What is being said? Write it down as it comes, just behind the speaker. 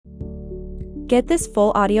Get this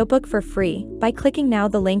full audiobook for free by clicking now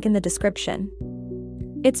the link in the description.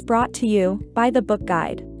 It's brought to you by The Book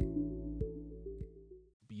Guide.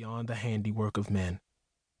 Beyond the handiwork of men.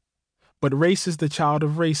 But race is the child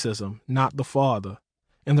of racism, not the father,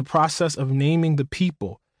 and the process of naming the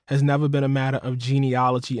people has never been a matter of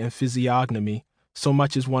genealogy and physiognomy so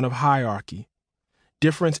much as one of hierarchy.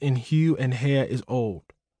 Difference in hue and hair is old,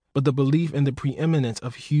 but the belief in the preeminence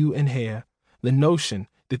of hue and hair, the notion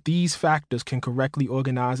that these factors can correctly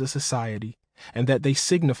organize a society, and that they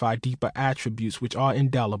signify deeper attributes which are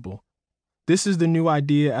indelible. This is the new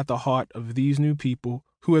idea at the heart of these new people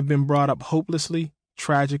who have been brought up hopelessly,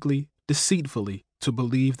 tragically, deceitfully to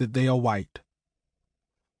believe that they are white.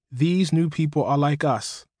 These new people are like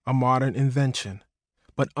us, a modern invention,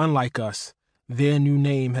 but unlike us, their new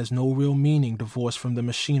name has no real meaning divorced from the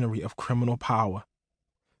machinery of criminal power.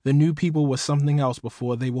 The new people were something else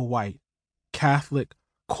before they were white: Catholic,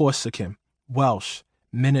 Corsican, Welsh,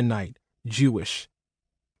 Mennonite, Jewish.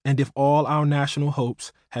 And if all our national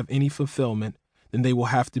hopes have any fulfillment, then they will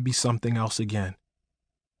have to be something else again.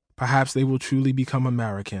 Perhaps they will truly become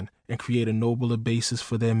American and create a nobler basis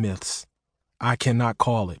for their myths. I cannot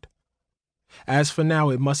call it. As for now,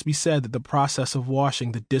 it must be said that the process of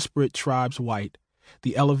washing the disparate tribes white,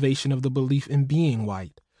 the elevation of the belief in being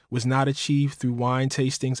white, was not achieved through wine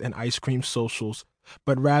tastings and ice cream socials,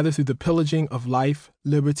 but rather through the pillaging of life,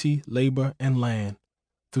 liberty, labor, and land,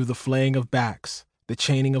 through the flaying of backs, the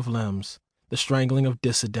chaining of limbs, the strangling of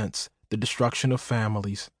dissidents, the destruction of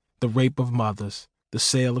families, the rape of mothers, the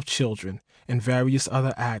sale of children, and various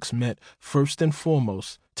other acts meant first and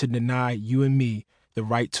foremost to deny you and me the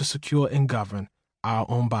right to secure and govern our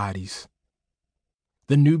own bodies.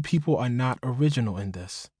 The new people are not original in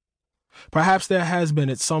this. Perhaps there has been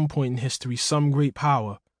at some point in history some great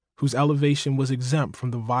power whose elevation was exempt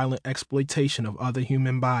from the violent exploitation of other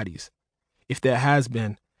human bodies. If there has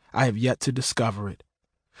been, I have yet to discover it.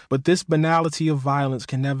 But this banality of violence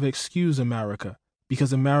can never excuse America,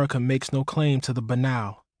 because America makes no claim to the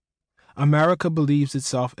banal. America believes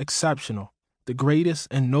itself exceptional, the greatest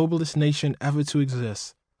and noblest nation ever to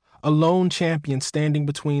exist, a lone champion standing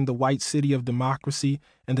between the white city of democracy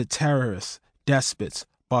and the terrorists, despots,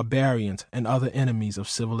 barbarians, and other enemies of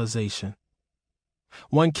civilization.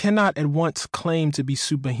 One cannot at once claim to be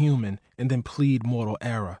superhuman and then plead mortal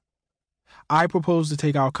error. I propose to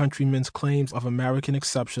take our countrymen's claims of American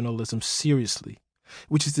exceptionalism seriously,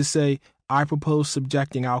 which is to say, I propose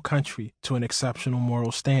subjecting our country to an exceptional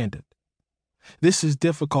moral standard. This is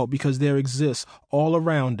difficult because there exists all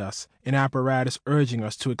around us an apparatus urging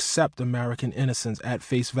us to accept American innocence at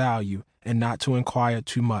face value and not to inquire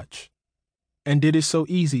too much. And it is so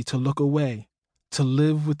easy to look away, to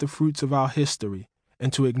live with the fruits of our history,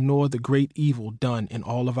 and to ignore the great evil done in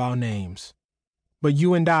all of our names. But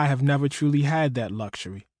you and I have never truly had that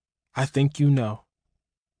luxury. I think you know.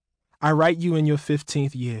 I write you in your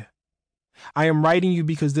 15th year. I am writing you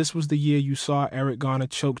because this was the year you saw Eric Garner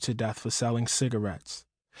choked to death for selling cigarettes.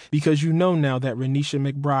 Because you know now that Renisha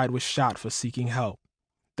McBride was shot for seeking help.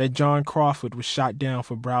 That John Crawford was shot down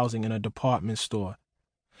for browsing in a department store.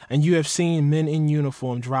 And you have seen men in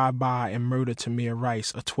uniform drive by and murder Tamir Rice,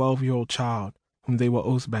 a 12-year-old child whom they were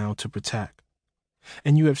oath-bound to protect.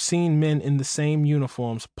 And you have seen men in the same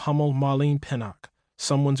uniforms pummel Marlene Pinnock,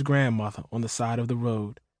 someone's grandmother, on the side of the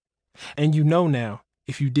road. And you know now,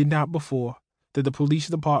 if you did not before, that the police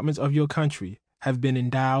departments of your country have been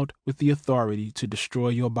endowed with the authority to destroy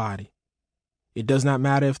your body. It does not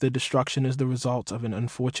matter if the destruction is the result of an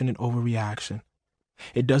unfortunate overreaction.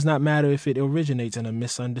 It does not matter if it originates in a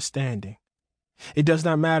misunderstanding. It does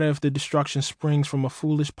not matter if the destruction springs from a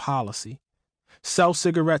foolish policy. Sell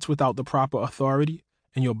cigarettes without the proper authority,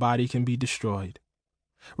 and your body can be destroyed.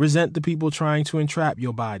 Resent the people trying to entrap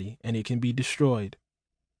your body, and it can be destroyed.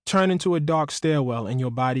 Turn into a dark stairwell, and your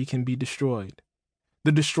body can be destroyed.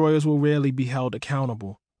 The destroyers will rarely be held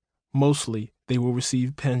accountable. Mostly, they will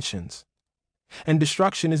receive pensions. And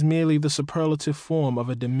destruction is merely the superlative form of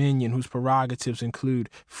a dominion whose prerogatives include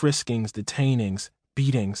friskings, detainings,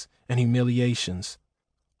 beatings, and humiliations.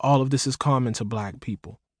 All of this is common to black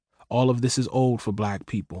people. All of this is old for black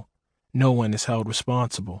people. No one is held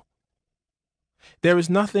responsible. There is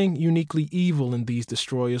nothing uniquely evil in these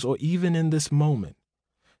destroyers or even in this moment.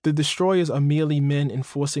 The destroyers are merely men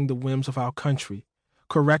enforcing the whims of our country,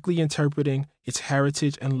 correctly interpreting its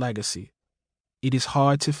heritage and legacy. It is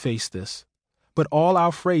hard to face this, but all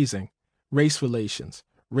our phrasing, race relations,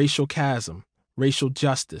 racial chasm, racial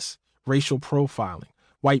justice, racial profiling,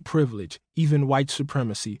 white privilege, even white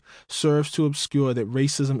supremacy, serves to obscure that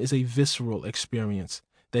racism is a visceral experience,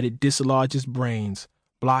 that it dislodges brains,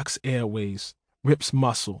 blocks airways, rips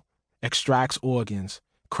muscle, extracts organs,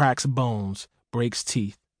 cracks bones, breaks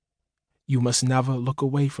teeth. You must never look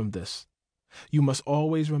away from this. You must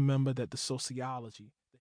always remember that the sociology